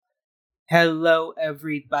Hello,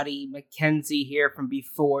 everybody. Mackenzie here from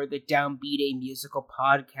Before the Downbeat A Musical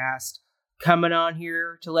Podcast, coming on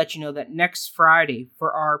here to let you know that next Friday,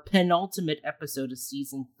 for our penultimate episode of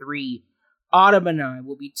Season 3, Autumn and I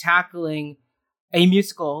will be tackling a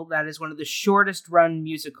musical that is one of the shortest-run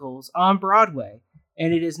musicals on Broadway,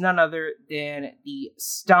 and it is none other than the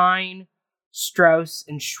Stein, Strauss,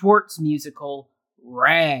 and Schwartz musical,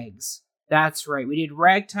 Rags. That's right, we did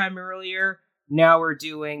Ragtime earlier. Now we're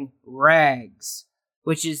doing Rags,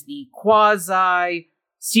 which is the quasi-sequel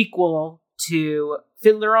to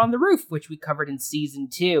Fiddler on the Roof, which we covered in Season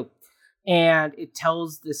 2. And it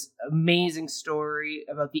tells this amazing story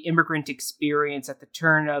about the immigrant experience at the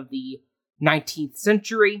turn of the 19th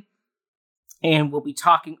century. And we'll be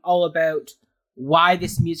talking all about why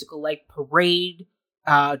this musical, like Parade,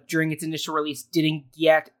 during its initial release, didn't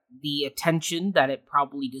get the attention that it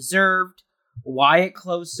probably deserved, why it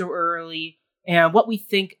closed so early, and what we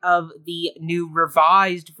think of the new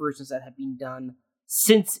revised versions that have been done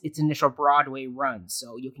since its initial Broadway run.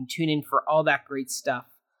 So you can tune in for all that great stuff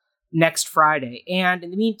next Friday. And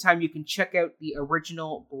in the meantime, you can check out the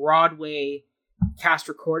original Broadway cast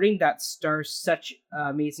recording that stars such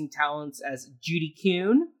amazing talents as Judy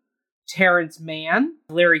Kuhn, Terrence Mann,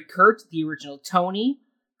 Larry Kurt, the original Tony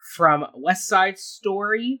from West Side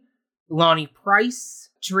Story, Lonnie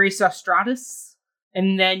Price, Teresa Stratus.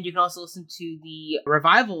 And then you can also listen to the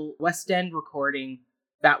revival West End recording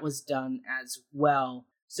that was done as well.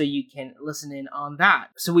 So you can listen in on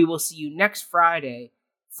that. So we will see you next Friday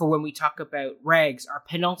for when we talk about Rags, our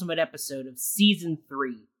penultimate episode of Season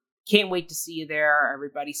 3. Can't wait to see you there,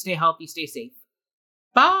 everybody. Stay healthy, stay safe.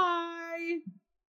 Bye!